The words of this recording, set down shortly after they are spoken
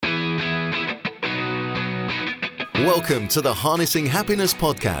Welcome to the Harnessing Happiness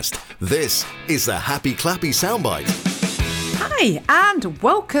podcast. This is the Happy Clappy Soundbite. Hi, and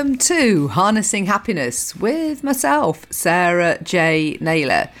welcome to Harnessing Happiness with myself, Sarah J.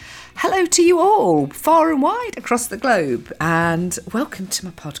 Naylor. Hello to you all, far and wide across the globe, and welcome to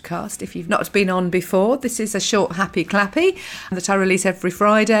my podcast. If you've not been on before, this is a short Happy Clappy that I release every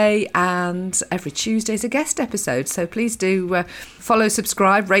Friday, and every Tuesday is a guest episode. So please do follow,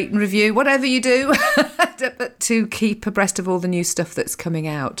 subscribe, rate and review, whatever you do, to keep abreast of all the new stuff that's coming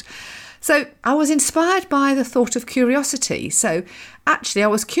out. So I was inspired by the thought of curiosity. So actually I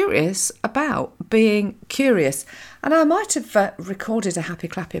was curious about being curious. And I might have recorded a Happy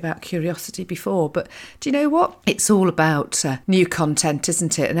Clappy about curiosity before, but do you know what? It's all about new content,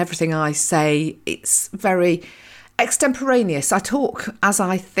 isn't it? And everything I say, it's very extemporaneous. I talk as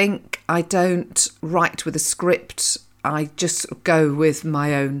I think. I don't write with a script. I just go with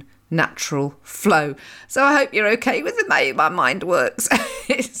my own natural flow. So I hope you're okay with the way my mind works.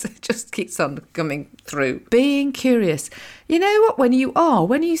 It just keeps on coming through. Being curious. You know what? When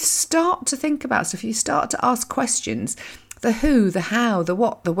you start to think about stuff, you start to ask questions. The who, the how, the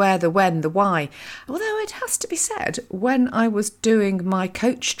what, the where, the when, the why. Although it has to be said, when I was doing my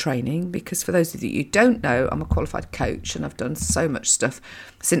coach training, because for those of you who don't know, I'm a qualified coach and I've done so much stuff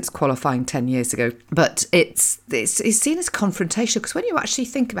since qualifying 10 years ago. But it's seen as confrontational, because when you actually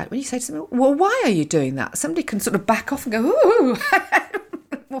think about it, when you say to someone, well, why are you doing that? Somebody can sort of back off and go, ooh,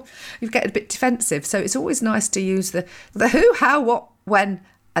 well, you get a bit defensive. So it's always nice to use the who, how, what, when,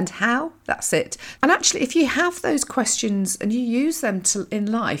 and how. That's it. And actually, if you have those questions and you use them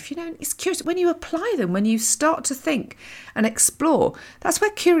in life, it's curious. When you apply them, when you start to think and explore, that's where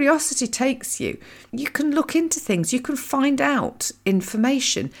curiosity takes you. You can look into things. You can find out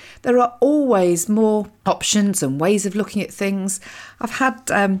information. There are always more options and ways of looking at things. I've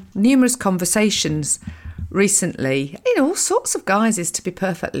had numerous conversations recently in all sorts of guises, to be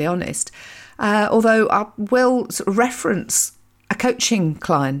perfectly honest. Although I will sort of reference a coaching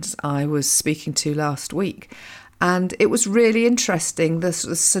client I was speaking to last week, and it was really interesting, the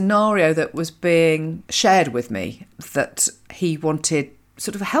sort of scenario that was being shared with me that he wanted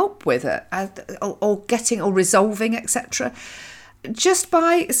sort of help with or getting or resolving, etc., just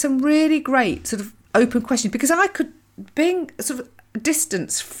by some really great sort of open questions, because I could, being sort of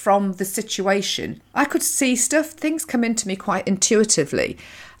distance from the situation, I could see things come into me quite intuitively,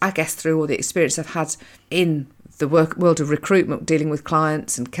 I guess through all the experience I've had in the world of recruitment, dealing with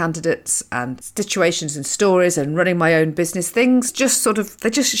clients and candidates and situations and stories and running my own business. Things just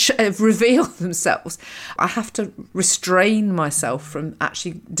reveal themselves. I have to restrain myself from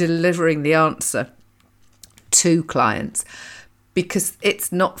actually delivering the answer to clients, because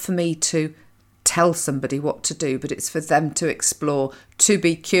it's not for me to tell somebody what to do, but it's for them to explore, to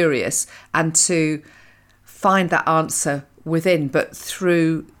be curious and to find that answer within, but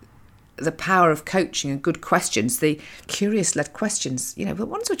through the power of coaching and good questions, the curious-led questions, the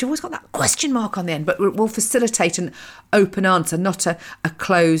ones which always got that question mark on the end, but will facilitate an open answer, not a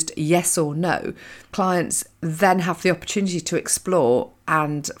closed yes or no. Clients then have the opportunity to explore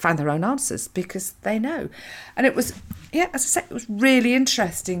and find their own answers because they know. And it was, as I said, it was really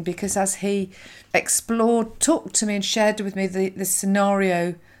interesting, because as he explored, talked to me and shared with me the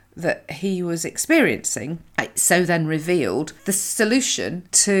scenario that he was experiencing, it so then revealed the solution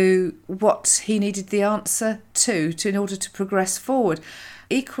to what he needed the answer to in order to progress forward.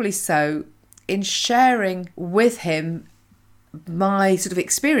 Equally so, in sharing with him my sort of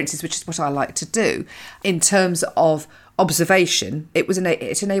experiences, which is what I like to do in terms of observation,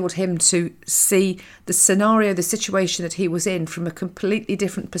 it enabled him to see the scenario, the situation that he was in from a completely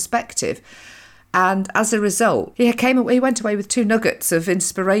different perspective. And as a result, he went away with 2 nuggets of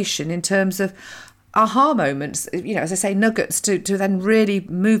inspiration in terms of aha moments, as I say, nuggets to then really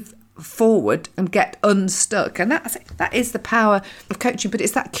move forward and get unstuck. And that is the power of coaching. But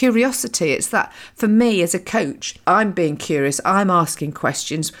it's that curiosity. It's that, for me as a coach, I'm being curious. I'm asking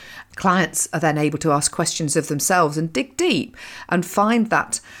questions. Clients are then able to ask questions of themselves and dig deep and find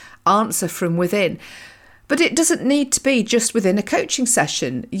that answer from within. But it doesn't need to be just within a coaching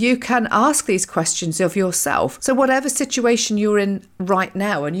session. You can ask these questions of yourself. So whatever situation you're in right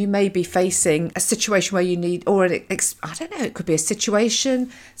now, and you may be facing a situation where you need, it could be a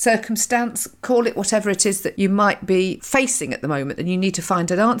situation, circumstance, call it whatever it is that you might be facing at the moment and you need to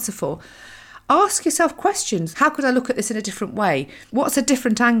find an answer for. Ask yourself questions. How could I look at this in a different way? What's a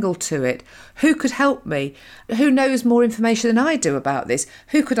different angle to it? Who could help me? Who knows more information than I do about this?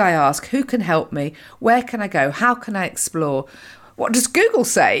 Who could I ask? Who can help me? Where can I go? How can I explore? What does Google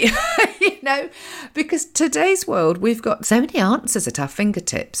say? Because today's world, we've got so many answers at our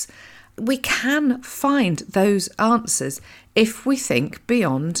fingertips. we can find those answers if we think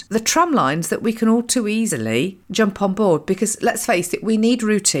beyond the tram lines that we can all too easily jump on board. Because let's face it, we need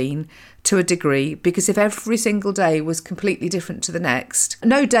routine to a degree, because if every single day was completely different to the next,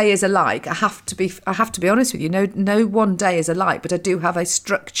 no day is alike. I have to be honest with you, no one day is alike, but I do have a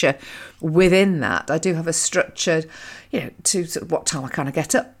structure within that. I do have a structure, to sort of what time I kind of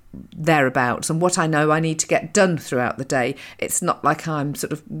get up, thereabouts, and what I know I need to get done throughout the day. It's not like I'm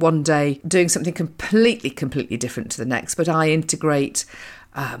sort of one day doing something completely different to the next, but I integrate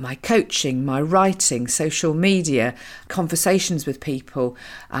my coaching, my writing, social media, conversations with people.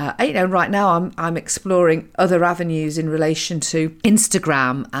 Right now I'm exploring other avenues in relation to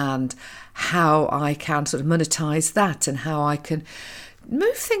Instagram and how I can sort of monetize that and how I can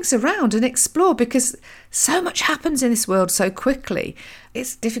move things around and explore, because so much happens in this world so quickly.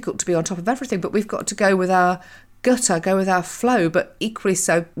 It's difficult to be on top of everything, but we've got to go with our gut, go with our flow, but equally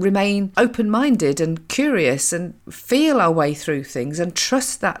so remain open-minded and curious and feel our way through things and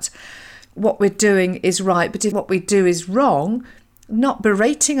trust that what we're doing is right. But if what we do is wrong, not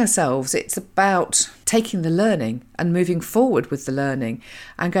berating ourselves. It's about taking the learning and moving forward with the learning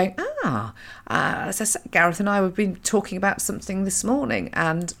and going, as I said, Gareth and I have been talking about something this morning,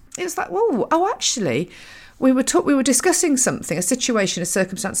 and it was like, actually, we were discussing something, a situation, a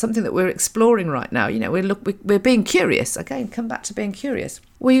circumstance, something that we're exploring right now. We're being curious. Again, come back to being curious.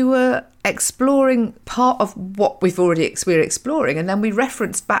 We were exploring part of what we're exploring, and then we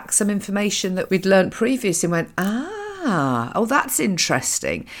referenced back some information that we'd learned previously and went, that's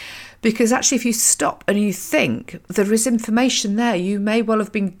interesting. Because actually, if you stop and you think, there is information there, you may well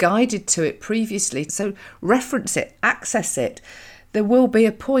have been guided to it previously. So reference it, access it. There will be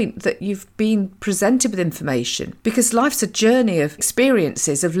a point that you've been presented with information, because life's a journey of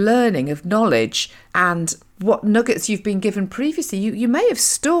experiences, of learning, of knowledge, and what nuggets you've been given previously, you may have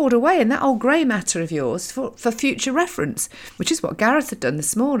stored away in that old grey matter of yours for future reference, which is what Gareth had done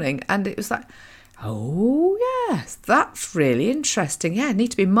this morning. And it was like, oh, yes, that's really interesting. Yeah, I need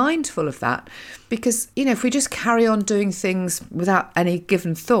to be mindful of that, because, if we just carry on doing things without any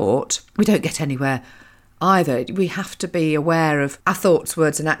given thought, we don't get anywhere either. We have to be aware of our thoughts,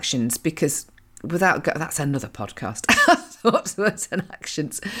 words and actions, because that's another podcast. Thoughts, words and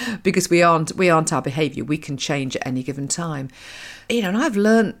actions, because we aren't our behaviour. We can change at any given time. And I've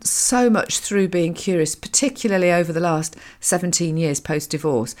learned so much through being curious, particularly over the last 17 years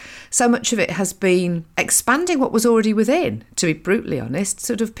post-divorce. So much of it has been expanding what was already within, to be brutally honest,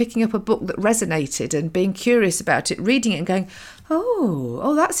 sort of picking up a book that resonated and being curious about it, reading it and going,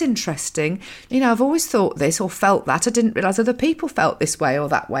 oh, that's interesting. I've always thought this or felt that. I didn't realise other people felt this way or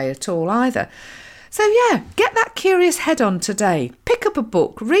that way at all either. So yeah, get that curious head on today. Pick up a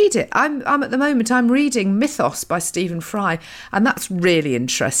book, read it. I'm at the moment, I'm reading Mythos by Stephen Fry, and that's really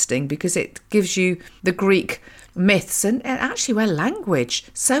interesting because it gives you the Greek myths and actually where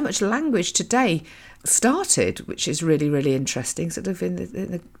so much language today started, which is really, really interesting, sort of in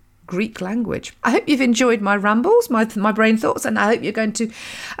the Greek language. I hope you've enjoyed my rambles, my brain thoughts, and I hope you're going to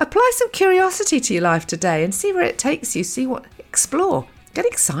apply some curiosity to your life today and see where it takes you, explore. Get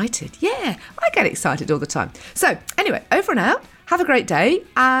excited. Yeah, I get excited all the time. So anyway, over and out. Have a great day.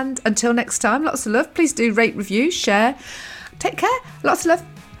 And until next time, lots of love. Please do rate, review, share. Take care. Lots of love.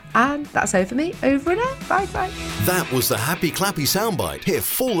 And that's over me. Over and out. Bye. That was the Happy Clappy Soundbite. Hear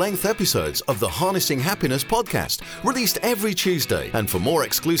full-length episodes of the Harnessing Happiness podcast, released every Tuesday. And for more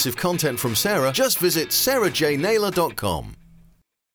exclusive content from Sarah, just visit sarahjnaylor.com.